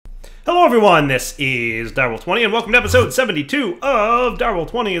Hello everyone, this is Direwolf20 and welcome to episode 72 of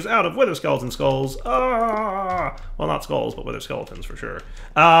Direwolf20 is out of Wither Skeleton Skulls. Well, not skulls, but Wither Skeletons for sure.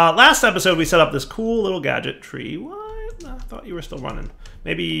 Last episode we set up this cool little gadget tree. What? I thought you were still running.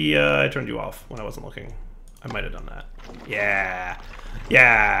 Maybe I turned you off when I wasn't looking. I might have done that. Yeah.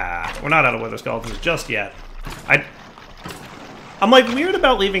 We're not out of Wither Skeletons just yet. I'm like weird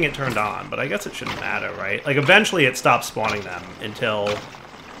about leaving it turned on, but I guess it shouldn't matter, right? Like eventually it stops spawning them until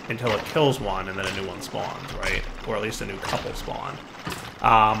it kills one and then a new one spawns, right? Or at least a new couple spawn.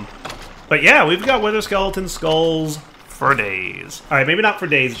 But yeah, we've got Wither Skeleton Skulls for days. Alright, maybe not for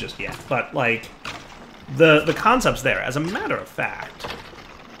days just yet, but like the concept's there. As a matter of fact,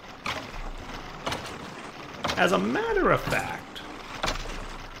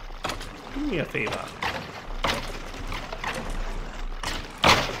 do me a favor.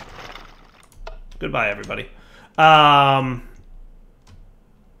 Goodbye, everybody.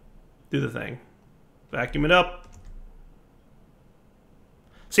 Do the thing. Vacuum it up.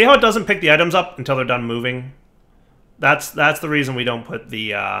 See how it doesn't pick the items up until they're done moving? That's the reason we don't put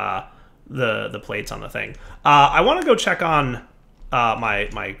the plates on the thing. I want to go check on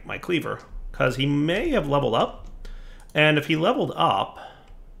my cleaver, because he may have leveled up. And if he leveled up,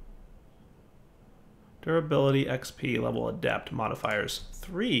 durability, XP, level adept, modifiers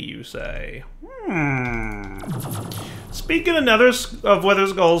 3, you say? Speaking of Wither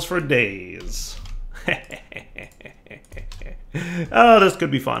Skulls for days. Oh, this could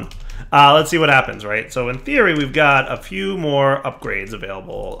be fun. Let's see what happens, right? So in theory, we've got a few more upgrades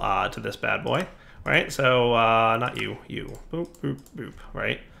available to this bad boy, right? So, not you. Boop, boop, boop,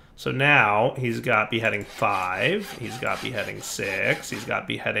 right? So now he's got beheading 5, he's got beheading 6, he's got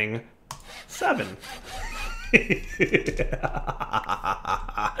beheading 7.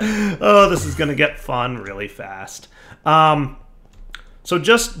 Oh, this is gonna get fun really fast. So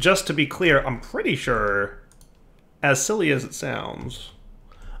just to be clear, I'm pretty sure, as silly as it sounds,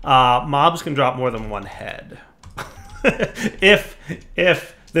 mobs can drop more than one head.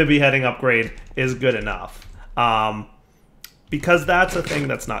 if the beheading upgrade is good enough. Because that's a thing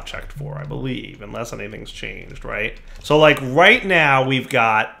that's not checked for, I believe, unless anything's changed, right? So like right now we've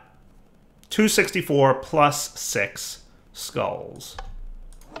got 264 plus 6 skulls,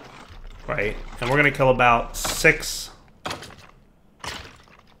 right? And we're gonna kill about 6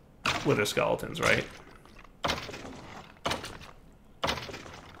 Wither Skeletons, right?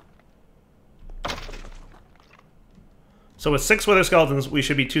 So with 6 Wither Skeletons, we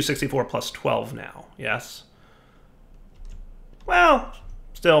should be 264 plus 12 now, yes? Well,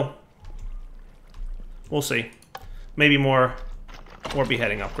 still, we'll see. Maybe more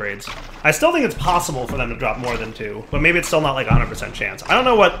beheading upgrades. I still think it's possible for them to drop more than 2, but maybe it's still not like 100% chance. I don't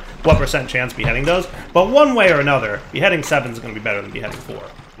know what percent chance beheading does, but one way or another, beheading 7 is going to be better than beheading 4,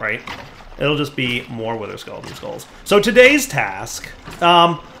 right? It'll just be more Wither Skeleton Skulls. So today's task,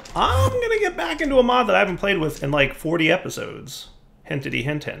 I'm going to get back into a mod that I haven't played with in like 40 episodes. Hintity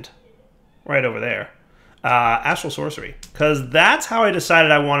hint hint. Right over there. Astral Sorcery. Because that's how I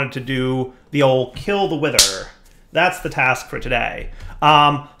decided I wanted to do the old kill the Wither. That's the task for today.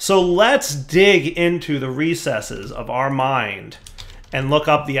 So let's dig into the recesses of our mind and look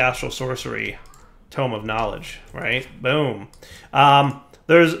up the Astral Sorcery Tome of Knowledge, right? Boom.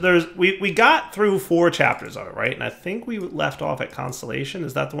 We got through 4 chapters of it, right? And I think we left off at Constellation.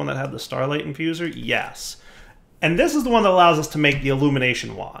 Is that the one that had the Starlight Infuser? Yes. And this is the one that allows us to make the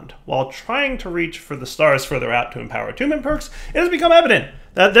Illumination Wand. While trying to reach for the stars further out to empower attunement perks, it has become evident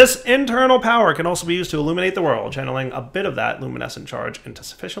that this internal power can also be used to illuminate the world. Channeling a bit of that luminescent charge into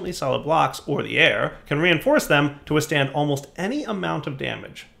sufficiently solid blocks or the air can reinforce them to withstand almost any amount of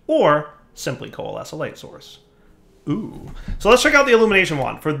damage, or simply coalesce a light source. Ooh. So let's check out the Illumination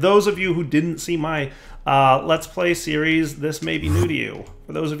Wand. For those of you who didn't see my Let's Play series, this may be new to you.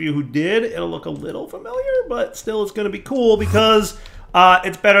 For those of you who did, it'll look a little familiar, but still it's going to be cool because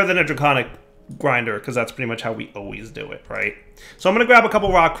it's better than a Draconic Grinder, because that's pretty much how we always do it, right? So I'm going to grab a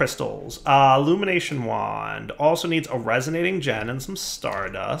couple rock crystals. Illumination Wand also needs a resonating gem and some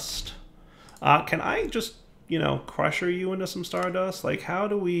stardust. Can I just, you know, crusher you into some stardust? Like, how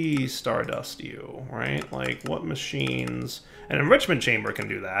do we stardust you, right? Like, what machines? An enrichment chamber can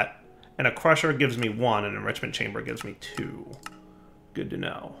do that. And a crusher gives me 1, and an enrichment chamber gives me 2. Good to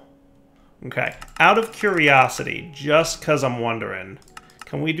know. Okay, out of curiosity, just because I'm wondering,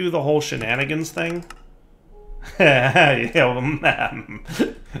 can we do the whole shenanigans thing? Yes.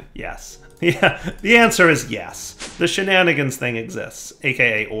 Yeah, the answer is yes. The shenanigans thing exists,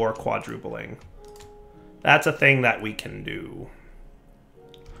 aka ore quadrupling. That's a thing that we can do.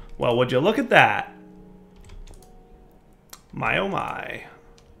 Well, would you look at that? My oh my.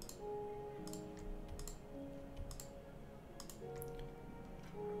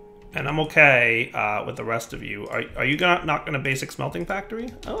 And I'm okay with the rest of you. Are you not going to basic smelting factory?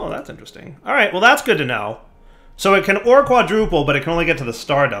 Oh, that's interesting. All right, well, that's good to know. So it can ore quadruple, but it can only get to the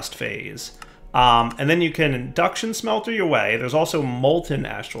stardust phase. And then you can induction smelter your way. There's also molten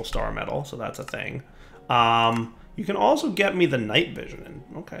astral star metal, so that's a thing. You can also get me the night vision.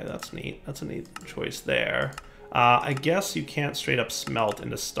 Okay, that's neat. That's a neat choice there. I guess you can't straight up smelt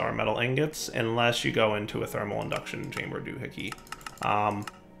into star metal ingots unless you go into a thermal induction chamber doohickey.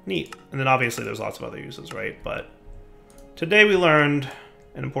 Neat. And then obviously there's lots of other uses, right? But today we learned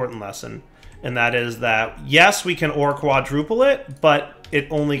an important lesson, and that is that, yes, we can ore quadruple it, but it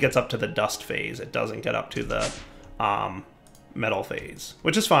only gets up to the dust phase. It doesn't get up to the metal phase,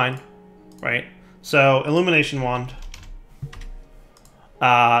 which is fine, right? So, illumination wand.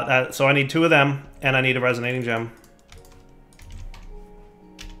 So I need 2 of them, and I need a resonating gem.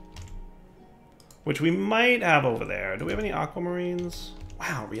 Which we might have over there. Do we have any aquamarines?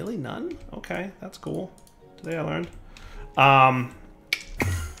 Wow, really? None? Okay, that's cool. Today I learned.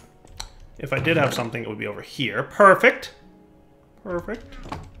 If I did have something, it would be over here. Perfect. Perfect.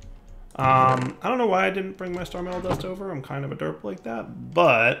 I don't know why I didn't bring my star metal dust over. I'm kind of a derp like that,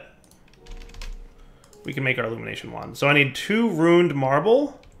 but we can make our illumination wand. So I need 2 ruined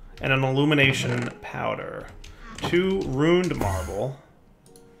marble and an illumination powder. 2 ruined marble.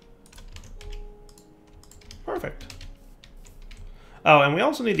 Perfect. Oh, and we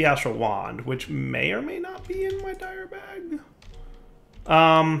also need the astral wand, which may or may not be in my dire bag.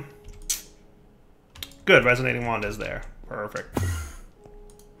 Good, resonating wand is there. Perfect.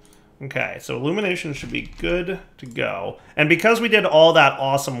 Okay, so illumination should be good to go. And because we did all that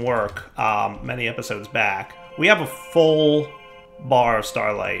awesome work many episodes back, we have a full bar of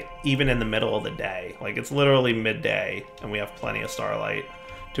starlight, even in the middle of the day. Like, it's literally midday, and we have plenty of starlight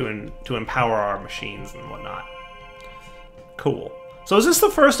to empower our machines and whatnot. Cool. So is this the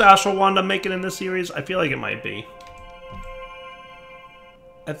first astral wand I'm making in this series? I feel like it might be.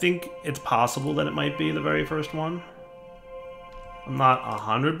 I think it's possible that it might be the very first one. I'm not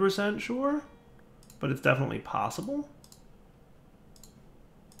 100% sure, but it's definitely possible.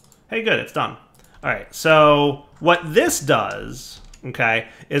 Hey, good, it's done. All right, so what this does, okay,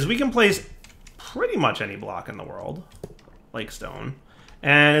 is we can place pretty much any block in the world, like stone.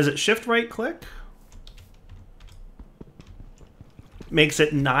 And is it shift right click? Makes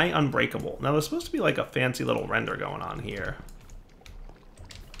it nigh unbreakable. Now, there's supposed to be like a fancy little render going on here.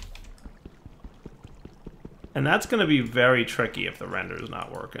 And that's going to be very tricky if the render is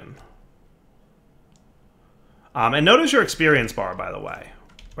not working. And notice your experience bar, by the way,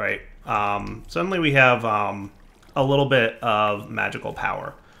 right? Suddenly we have a little bit of magical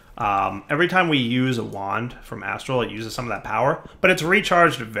power. Every time we use a wand from Astral, it uses some of that power, but it's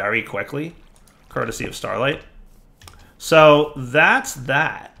recharged very quickly, courtesy of Starlight. So that's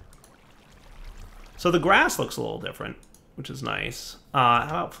that. So the grass looks a little different, which is nice. How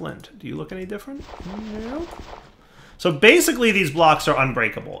about Flint? Do you look any different? No. So basically these blocks are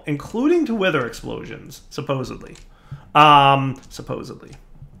unbreakable, including to wither explosions, supposedly. Supposedly.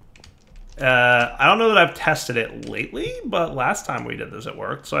 I don't know that I've tested it lately, but last time we did this it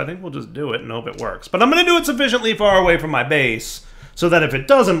worked, so I think we'll just do it and hope it works. But I'm going to do it sufficiently far away from my base so that if it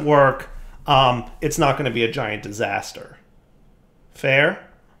doesn't work, it's not going to be a giant disaster. Fair?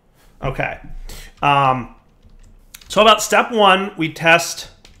 Okay. So about step 1, we test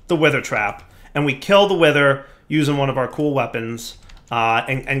the wither trap, and we kill the wither using one of our cool weapons,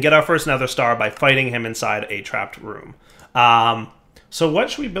 and get our first nether star by fighting him inside a trapped room. So what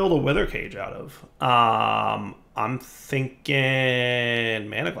should we build a wither cage out of? I'm thinking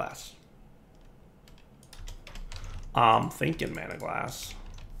mana glass. I'm thinking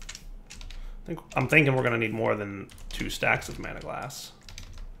we're going to need more than 2 stacks of mana glass.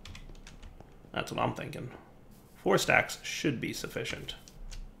 That's what I'm thinking. 4 stacks should be sufficient.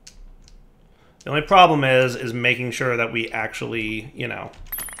 The only problem is making sure that we actually, you know,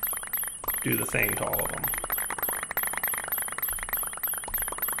 do the thing to all of them.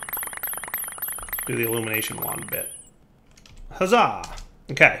 Do the illumination wand bit. Huzzah!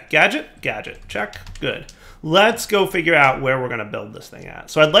 Okay, gadget, check, good. Let's go figure out where we're going to build this thing at.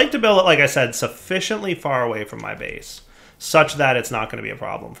 So I'd like to build it, like I said, sufficiently far away from my base, such that it's not going to be a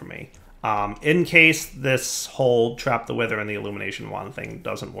problem for me. In case this whole trap the wither and the illumination wand thing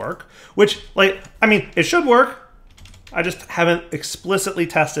doesn't work, which, like, I mean, it should work. I just haven't explicitly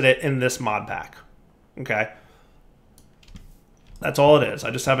tested it in this mod pack. Okay? That's all it is. I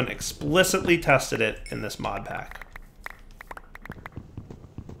just haven't explicitly tested it in this mod pack.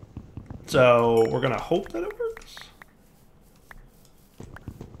 So we're going to hope that it works.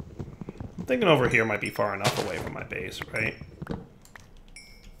 I'm thinking over here might be far enough away from my base, right?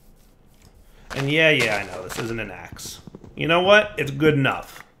 And yeah, I know, this isn't an axe. You know what? It's good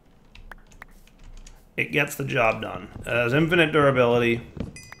enough. It gets the job done. It has infinite durability.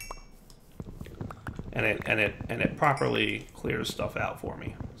 And it properly clears stuff out for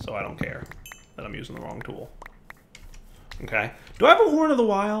me. So I don't care that I'm using the wrong tool. Okay. Do I have a Horn of the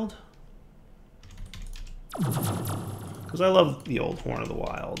Wild? Because I love the old Horn of the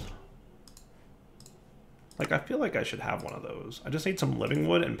Wild. Like, I feel like I should have one of those. I just need some living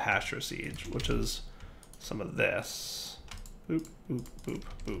wood and pasture siege, which is some of this. Boop, boop, boop,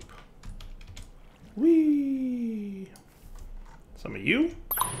 boop. Whee! Some of you?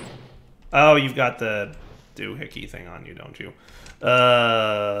 Oh, you've got the doohickey thing on you, don't you?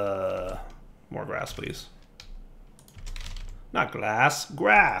 More grass, please. Not glass,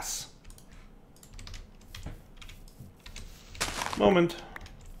 grass. Moment.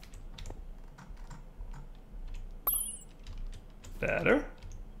 Better.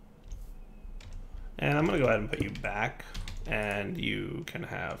 And I'm gonna go ahead and put you back, and you can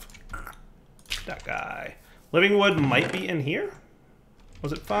have that guy. Living wood might be in here.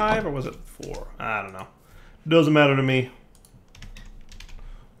 Was it 5 or was it 4? I don't know. Doesn't matter to me.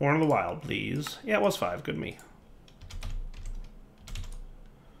 Horn of the Wild, please. Yeah, it was 5. Good me.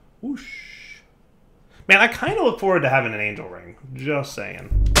 Whoosh. Man, I kind of look forward to having an angel ring. Just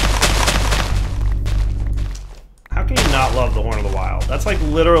saying. How can you not love the Horn of the Wild? That's like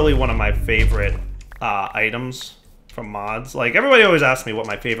literally one of my favorite items from mods. Like, everybody always asks me what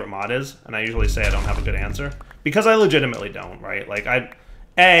my favorite mod is, and I usually say I don't have a good answer. Because I legitimately don't, right? Like,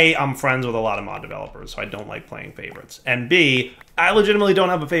 I'm friends with a lot of mod developers, so I don't like playing favorites. And B, I legitimately don't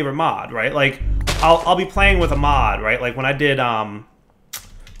have a favorite mod, right? Like, I'll be playing with a mod, right? Like, when I did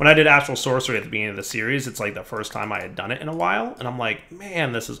Astral Sorcery at the beginning of the series, it's like the first time I had done it in a while, and I'm like,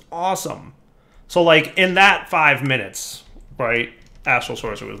 man, this is awesome. So, like, in that 5 minutes, right, Astral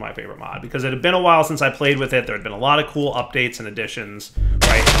Sorcery was my favorite mod, because it had been a while since I played with it. There had been a lot of cool updates and additions,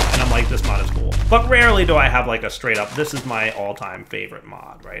 right? And I'm like, this mod is cool. But rarely do I have, like, a straight up, this is my all-time favorite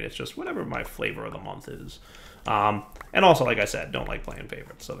mod, right? It's just whatever my flavor of the month is. And also, like I said, don't like playing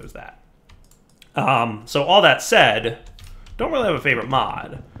favorites, so there's that. So all that said, don't really have a favorite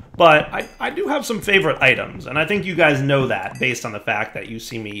mod. But I do have some favorite items, and I think you guys know that based on the fact that you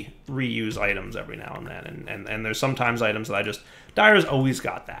see me reuse items every now and then. And there's sometimes items that I just... Dyer's always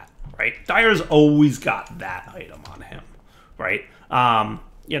got that, right? Dyer's always got that item on him, right?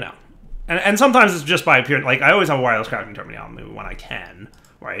 You know. And sometimes it's just by appearance. Like, I always have a wireless crafting terminal on me when I can,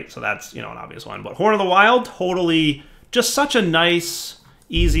 right? So that's, you know, an obvious one. But Horn of the Wild, totally... Just such a nice,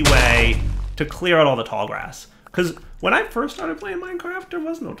 easy way to clear out all the tall grass. Because when I first started playing Minecraft, there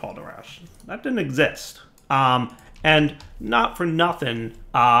was no tall grass. That didn't exist. And not for nothing,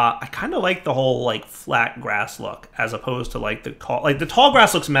 I kind of like the whole like flat grass look as opposed to like the tall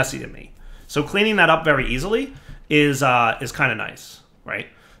grass looks messy to me. So cleaning that up very easily is kind of nice, right?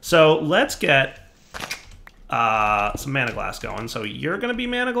 So let's get some mana glass going. So you're gonna be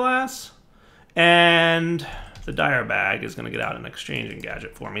mana glass, and the Dyer bag is gonna get out an exchanging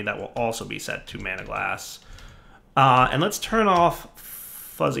gadget for me that will also be set to mana glass. And let's turn off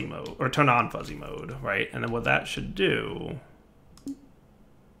fuzzy mode, or turn on fuzzy mode, right? And then what that should do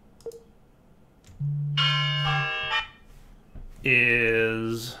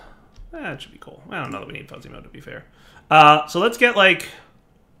is, that should be cool. I don't know that we need fuzzy mode, to be fair. So let's get like,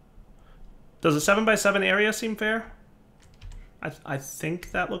 does a 7x7 area seem fair? I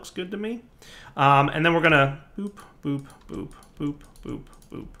think that looks good to me. And then we're gonna boop, boop, boop, boop, boop,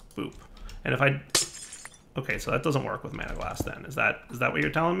 boop, boop. And if I... Okay, so that doesn't work with mana glass then. Is that what you're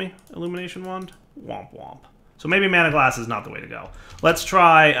telling me, Illumination Wand? Womp womp. So maybe mana glass is not the way to go. Let's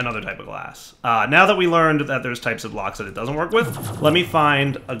try another type of glass. Now that we learned that there's types of blocks that it doesn't work with, let me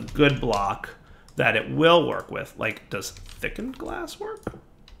find a good block that it will work with. Like, does thickened glass work?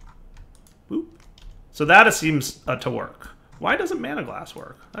 Boop. So that seems to work. Why doesn't mana glass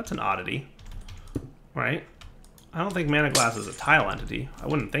work? That's an oddity, right? I don't think mana glass is a tile entity. I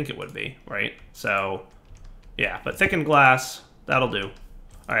wouldn't think it would be, right? So... yeah, but thickened glass, that'll do.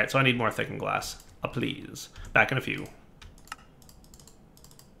 All right, so I need more thickened glass. Please. Back in a few.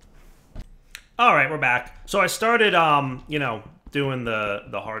 All right, we're back. So I started, you know, doing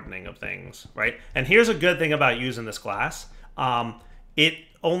the hardening of things, right? And here's a good thing about using this glass. It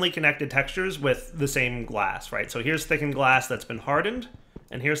only connected textures with the same glass, right? So here's thickened glass that's been hardened,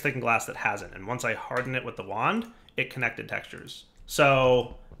 and here's thickened glass that hasn't. And once I harden it with the wand, it connected textures.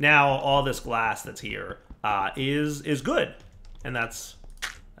 So now all this glass that's here is good, and that's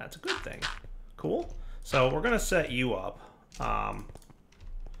a good thing. Cool. So we're gonna set you up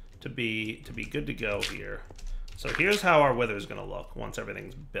to be good to go here. So here's how our wither is gonna look once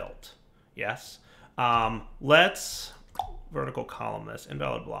everything's built. Yes. Let's vertical column this.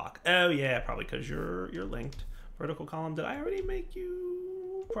 Invalid block. Oh yeah, probably because you're linked. Vertical column. Did I already make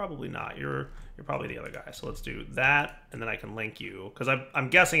you? Probably not. You're probably the other guy. So let's do that, and then I can link you because I'm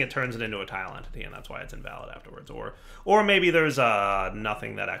guessing it turns it into a tile entity, and that's why it's invalid afterwards. Or maybe there's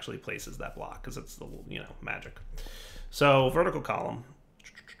nothing that actually places that block because it's the magic. So vertical column.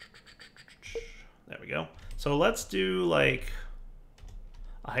 There we go. So let's do like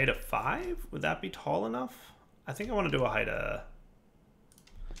a height of 5. Would that be tall enough? I think I want to do a height of.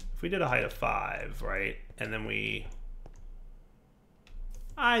 If we did a height of 5, right, and then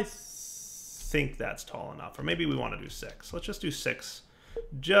I think that's tall enough, or maybe we want to do 6. Let's just do 6,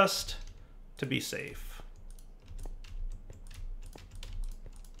 just to be safe.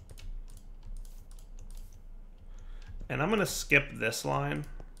 And I'm going to skip this line.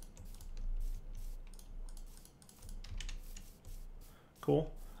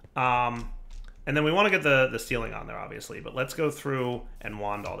 Cool. And then we want to get the ceiling on there, obviously, but let's go through and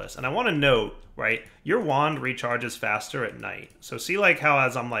wand all this. And I want to note, right, your wand recharges faster at night. So see like how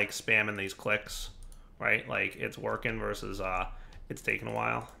as I'm like spamming these clicks, right, like it's working versus it's taking a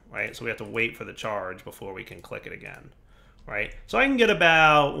while, right? So we have to wait for the charge before we can click it again, right? So I can get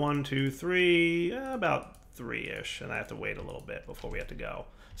about 1, 2, 3, about 3-ish, and I have to wait a little bit before we have to go.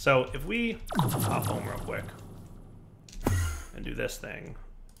 So if we hop home real quick and do this thing,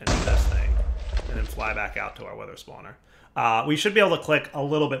 and do this thing, and then fly back out to our weather spawner. We should be able to click a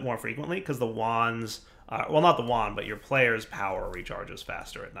little bit more frequently because the wands, well, not the wand, but your player's power recharges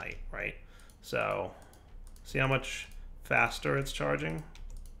faster at night, right? So, see how much faster it's charging?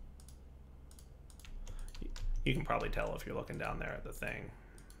 You can probably tell if you're looking down there at the thing.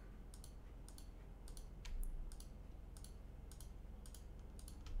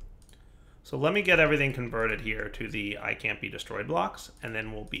 So let me get everything converted here to the I can't be destroyed blocks, and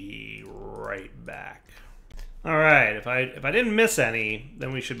then we'll be right back. All right, if I didn't miss any,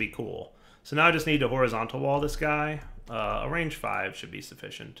 then we should be cool. So now I just need to horizontal wall this guy. A range 5 should be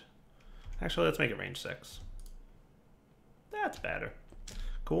sufficient. Actually, let's make it range 6. That's better.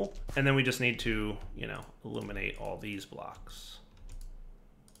 Cool. And then we just need to, illuminate all these blocks.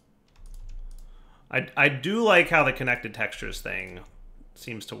 I do like how the connected textures thing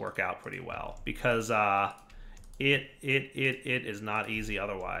seems to work out pretty well because it is not easy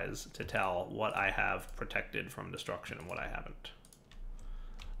otherwise to tell what I have protected from destruction and what I haven't.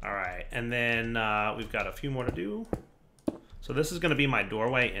 All right, and then we've got a few more to do. So this is going to be my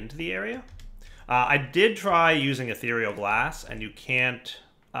doorway into the area. I did try using ethereal glass, and you can't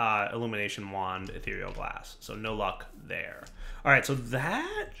illumination wand ethereal glass, so no luck there. All right, so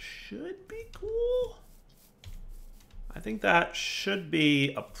that should be cool. I think that should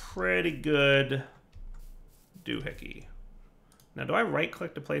be a pretty good doohickey. Now, do I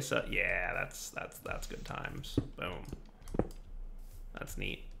right-click to place a? Yeah, that's good times. Boom. That's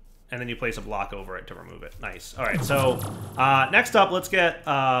neat. And then you place a block over it to remove it. Nice. All right. So next up, let's get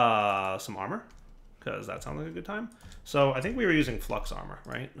some armor because that sounds like a good time. So I think we were using flux armor,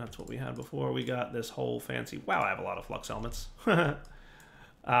 right? That's what we had before. We got this whole fancy. Wow, I have a lot of flux helmets.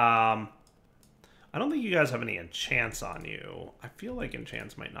 I don't think you guys have any enchants on you. I feel like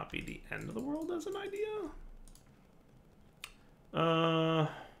enchants might not be the end of the world as an idea.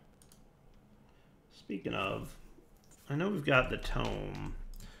 Speaking of, I know we've got the tome.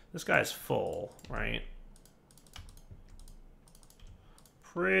 This guy's full, right?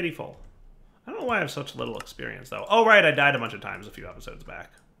 Pretty full. I don't know why I have such little experience, though. Oh, right, I died a bunch of times a few episodes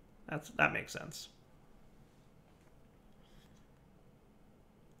back. That makes sense.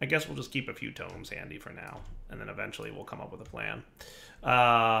 I guess we'll just keep a few tomes handy for now, and then eventually we'll come up with a plan.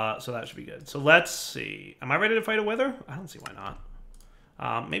 So that should be good. So let's see. Am I ready to fight a wither? I don't see why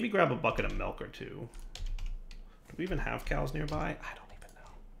not. Maybe grab a bucket of milk or two. Do we even have cows nearby? I don't even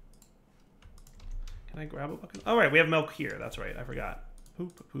know. Can I grab a bucket? Oh, right, we have milk here. That's right. I forgot.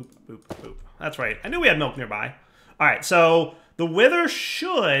 Poop, poop, poop, poop. That's right. I knew we had milk nearby. All right, so the wither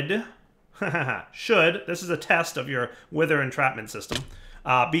should... this is a test of your wither entrapment system.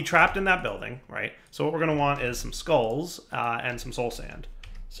 Be trapped in that building, right? So what we're going to want is some skulls and some soul sand.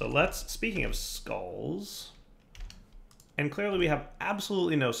 So let's, speaking of skulls, and clearly we have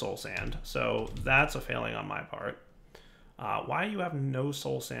absolutely no soul sand, so that's a failing on my part. Why you have no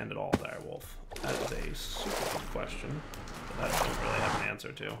soul sand at all there, Wolf? That is a super good question that I don't really have an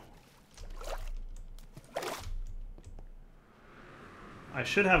answer to. I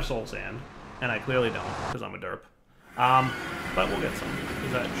should have soul sand, and I clearly don't, because I'm a derp. But we'll get some,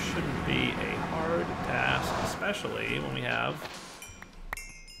 because that shouldn't be a hard task, especially when we have...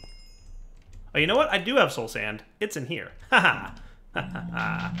 Oh, you know what? I do have soul sand. It's in here. Haha.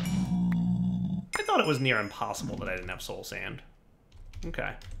 I thought it was near impossible that I didn't have soul sand.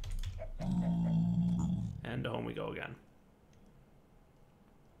 Okay. And home we go again.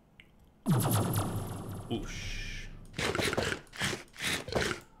 Whoosh.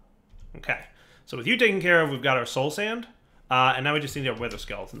 Okay. So with you taken care of, we've got our soul sand. And now we just need our wither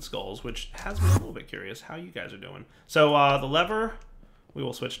skeleton skulls, which has me a little bit curious how you guys are doing. So the lever, we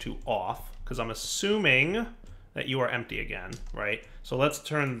will switch to off, because I'm assuming that you are empty again, right? So let's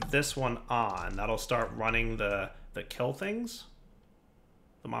turn this one on. That'll start running the kill things.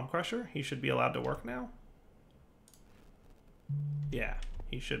 The mob crusher, he should be allowed to work now. Yeah,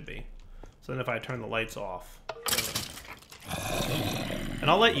 he should be. So then if I turn the lights off, and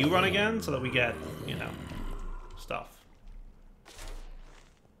I'll let you run again so that we get, you know, stuff.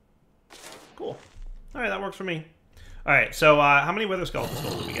 Cool. All right, that works for me. All right, so how many wither skeleton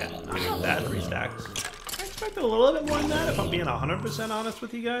skulls did we get? I mean, that 3 stacks. I expected a little bit more than that, if I'm being 100% honest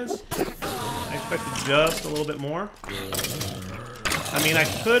with you guys. I expected just a little bit more. I mean, I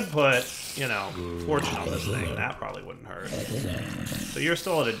could put, you know, fortune on this thing. That probably wouldn't hurt. So you're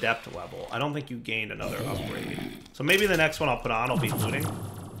still at adept level. I don't think you gained another upgrade. So maybe the next one I'll put on will be looting.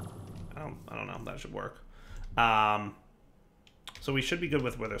 I don't know. That should work. So we should be good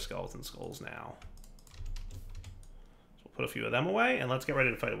with wither skeleton skulls now. So we'll put a few of them away, and let's get ready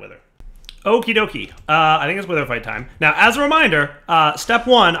to fight a wither. Okie dokie. I think it's wither fight time. Now, as a reminder, step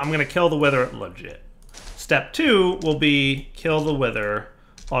 1, I'm going to kill the wither legit. Step 2 will be kill the wither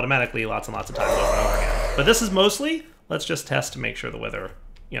automatically lots and lots of times over and over again. But this is mostly, let's just test to make sure the wither,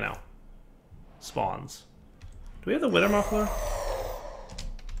 you know, spawns. Do we have the wither muffler?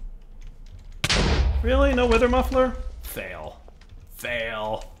 Really? No wither muffler? Fail.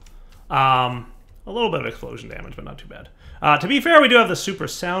 Fail. A little bit of explosion damage, but not too bad. To be fair, we do have the super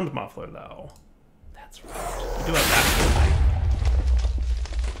sound muffler, though. That's right. We do have that.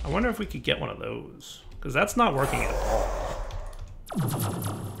 I wonder if we could get one of those. Because that's not working at all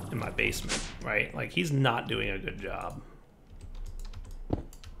in my basement, right? Like, he's not doing a good job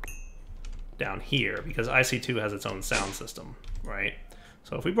down here because IC2 has its own sound system, right?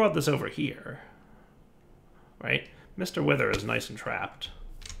 So if we brought this over here, right? Mr. Wither is nice and trapped.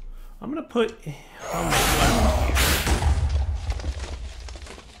 I'm going to put on the left here.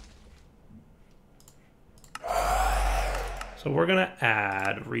 So we're going to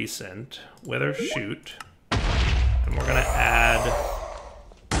add recent wither shoot, and we're going to add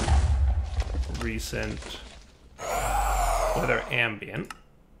recent wither ambient,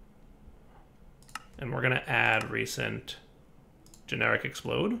 and we're going to add recent generic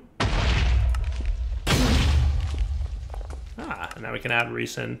explode. And now we can add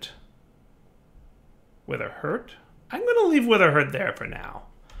recent wither hurt. I'm going to leave wither hurt there for now.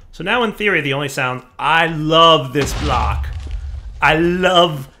 So now in theory the only sound, I love this block. I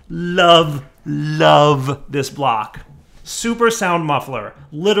love this block. Super sound muffler.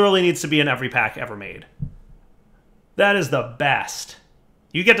 Literally needs to be in every pack ever made. That is the best.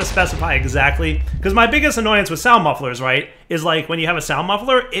 You get to specify exactly, because my biggest annoyance with sound mufflers, right, is like when you have a sound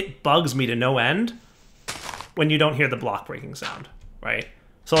muffler, it bugs me to no end when you don't hear the block breaking sound, right?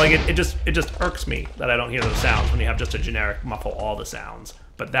 So like it just irks me that I don't hear those sounds when you have just a generic muffle all the sounds.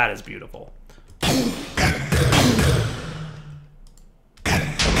 But that is beautiful.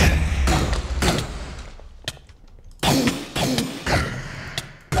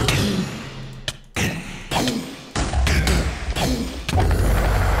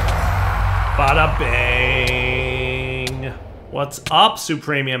 Bada bang! What's up,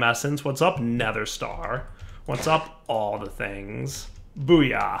 Supremium Essence? What's up, Nether Star? What's up, all the things?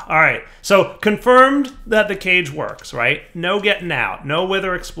 Booyah. All right, so confirmed that the cage works, right? No getting out, no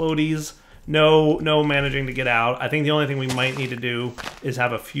wither explodies, no managing to get out. I think the only thing we might need to do is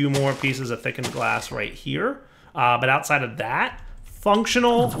have a few more pieces of thickened glass right here. But outside of that,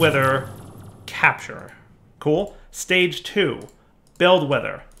 functional wither capture. Cool. Stage 2, build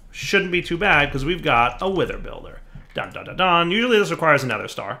wither. Shouldn't be too bad because we've got a wither builder. Dun dun dun dun. Usually this requires another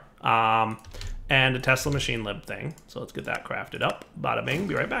star. And a Tesla machine lib thing. So let's get that crafted up. Bada bing,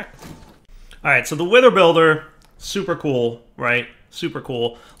 be right back. All right, so the wither builder, super cool, right? Super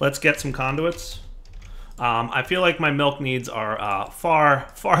cool. Let's get some conduits. I feel like my milk needs are far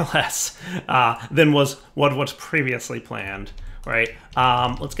less than what was previously planned, right?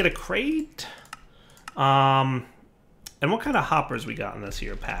 Let's get a crate. And what kind of hoppers we got in this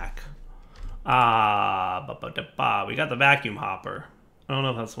here pack? We got the vacuum hopper. I don't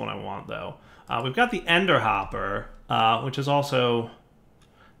know if that's the one I want, though. We've got the ender hopper, which is also...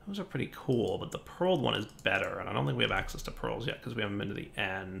 Those are pretty cool, but the pearled one is better, and I don't think we have access to pearls yet because we haven't been to the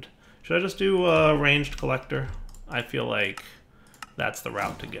end. Should I just do a ranged collector? I feel like that's the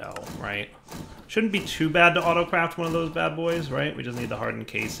route to go, right? Shouldn't be too bad to auto-craft one of those bad boys, right? We just need the hardened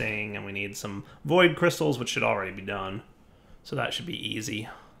casing, and we need some void crystals, which should already be done. So that should be easy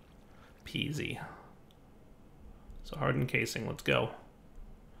peasy. So hardened casing, let's go.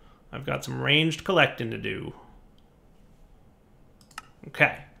 I've got some ranged collecting to do.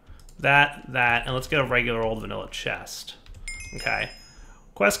 Okay. That, and let's get a regular old vanilla chest. Okay.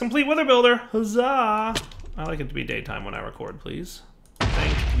 Quest complete, Wither Builder. Huzzah! I like it to be daytime when I record, please.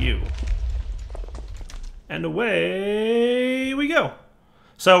 Thank you. And away we go.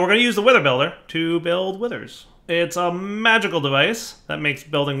 So we're going to use the Wither Builder to build withers. It's a magical device that makes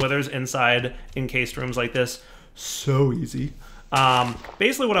building withers inside encased rooms like this so easy.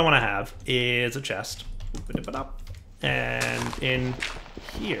 Basically what I want to have is a chest. And in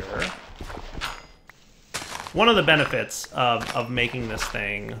here, one of the benefits of making this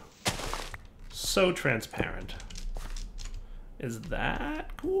thing so transparent. Is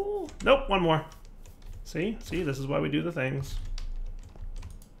that cool? Nope, one more. See, this is why we do the things.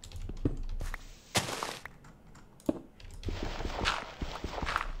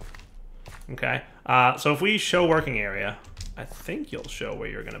 Okay, so if we show working area, I think you'll show where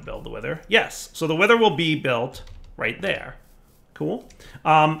you're gonna build the wither. Yes, so the wither will be built right there. Cool.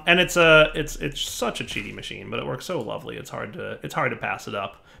 And it's such a cheaty machine, but it works so lovely. It's hard to pass it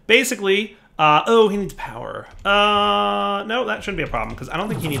up. Basically, oh, he needs power. No, that shouldn't be a problem because I don't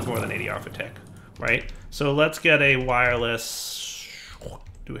think he needs more than 80 ARF a tick, right? So let's get a wireless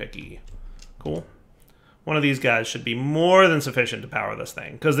doohickey. Cool. One of these guys should be more than sufficient to power this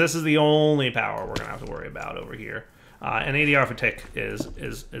thing because this is the only power we're gonna have to worry about over here. And 80 ARF a tick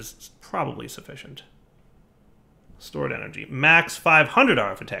is probably sufficient. Stored energy. Max 500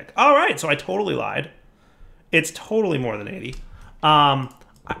 ARF a tick. All right, so I totally lied. It's totally more than 80. I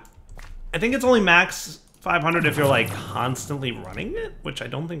think it's only max 500 if you're like constantly running it, which I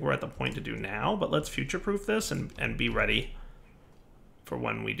don't think we're at the point to do now, but let's future-proof this and be ready for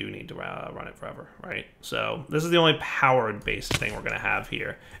when we do need to run it forever, right? So this is the only powered-based thing we're gonna have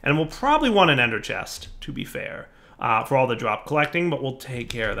here. And we'll probably want an ender chest, to be fair. For all the drop collecting, but we'll take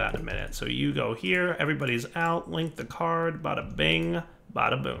care of that in a minute. So you go here, everybody's out, link the card, bada bing,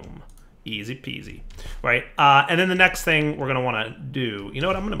 bada boom. Easy peasy, right? And then the next thing we're gonna wanna do, you know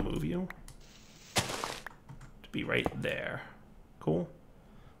what, I'm gonna move you to be right there. Cool.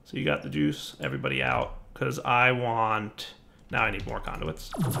 So you got the juice, everybody out, because I want, now I need more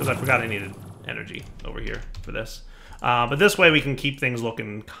conduits, because I forgot I needed energy over here for this. But this way we can keep things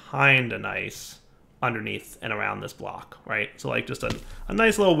looking kinda nice underneath and around this block, right? So like just a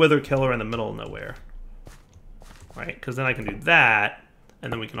nice little wither killer in the middle of nowhere, right? Because then I can do that,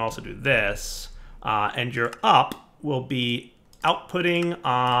 and then we can also do this, and your up will be outputting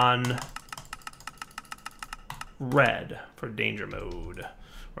on red for danger mode,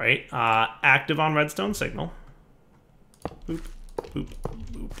 right? Active on redstone signal. Boop, boop,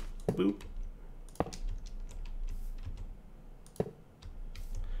 boop, boop.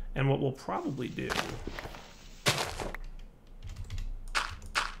 And what we'll probably do,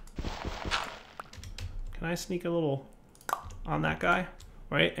 can I sneak a little on that guy,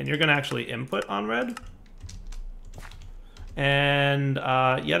 right? And you're gonna actually input on red. And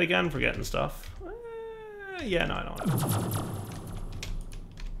yet again, forgetting stuff. Yeah, no, I don't have it.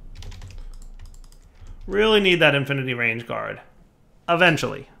 Really need that infinity range guard.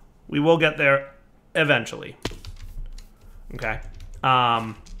 Eventually. We will get there eventually. Okay.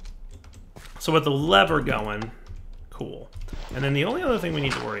 So with the lever going, cool. And then the only other thing we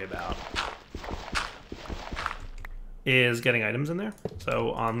need to worry about is getting items in there.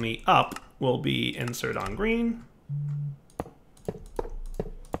 So on the up will be insert on green.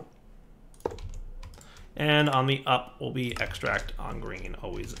 And on the up will be extract on green,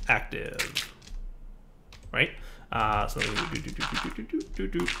 always active. Right? So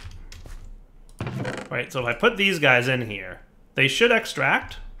right, so if I put these guys in here, they should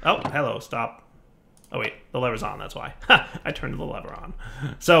extract. Oh, hello, stop. Oh wait, the lever's on, that's why. I turned the lever on.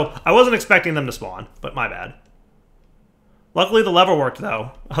 So, I wasn't expecting them to spawn, but my bad. Luckily the lever worked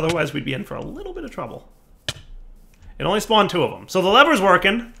though, otherwise we'd be in for a little bit of trouble. It only spawned 2 of them. So the lever's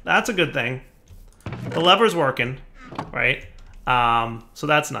working, that's a good thing. The lever's working, right? So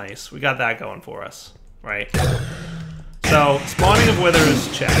that's nice, we got that going for us, right? So, spawning of withers,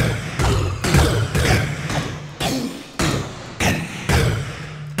 check.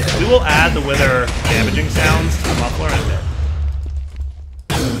 We will add the wither damaging sounds to the muffler in a bit.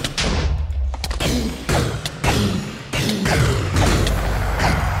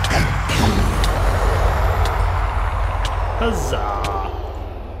 Huzzah!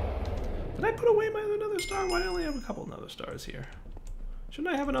 Did I put away my other nether star? Why do I only have a couple nether stars here?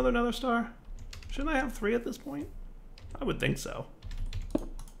 Shouldn't I have another Nether Star? Shouldn't I have 3 at this point? I would think so.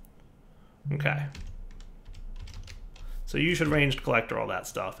 Okay. So you should ranged collector all that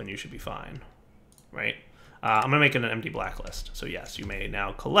stuff, and you should be fine, right? I'm gonna make it an empty blacklist. So yes, you may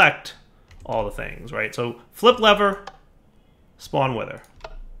now collect all the things, right? So flip lever, spawn wither.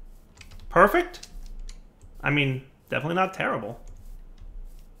 Perfect? I mean, definitely not terrible.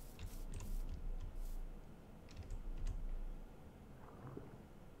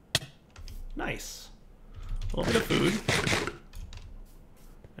 Nice. A little bit of food.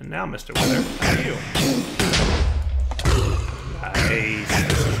 And now, Mr. Wither, how are you? Nice.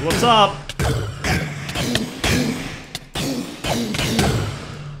 This is what's up.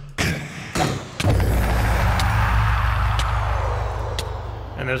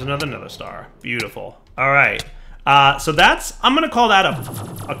 And there's another Nether Star. Beautiful. All right. So that's, I'm going to call that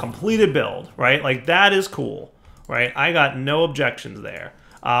a completed build, right? Like, that is cool, right? I got no objections there.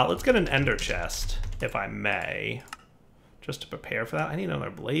 Let's get an ender chest, if I may, just to prepare for that. I need another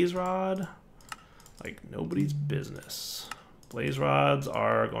blaze rod. Like, nobody's business. Blaze rods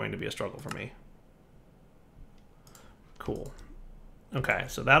are going to be a struggle for me. Cool. Okay,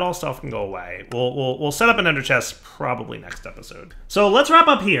 so that all stuff can go away. We'll set up an ender chest probably next episode. So let's wrap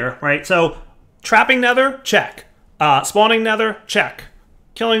up here, right? So trapping nether, check. Spawning nether, check.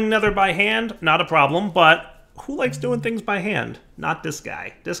 Killing nether by hand, not a problem, but who likes doing things by hand? Not this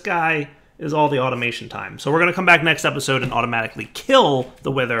guy. This guy is all the automation time. So we're going to come back next episode and automatically kill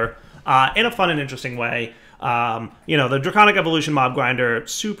the wither in a fun and interesting way. You know, the Draconic Evolution mob grinder,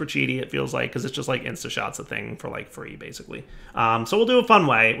 super cheaty, it feels like, because it's just like insta-shots a thing for like free, basically. So we'll do a fun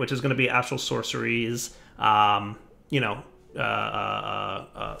way, which is going to be Astral Sorceries, you know,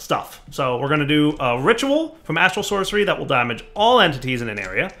 stuff. So we're going to do a ritual from Astral Sorcery that will damage all entities in an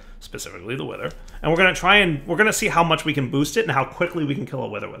area, specifically the wither. And we're going to try and, we're going to see how much we can boost it and how quickly we can kill a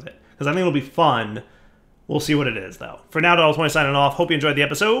wither with it. Because I think it'll be fun. We'll see what it is, though. For now, Dolls20 signing off. Hope you enjoyed the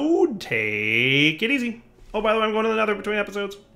episode. Take it easy. Oh, by the way, I'm going to the nether between episodes.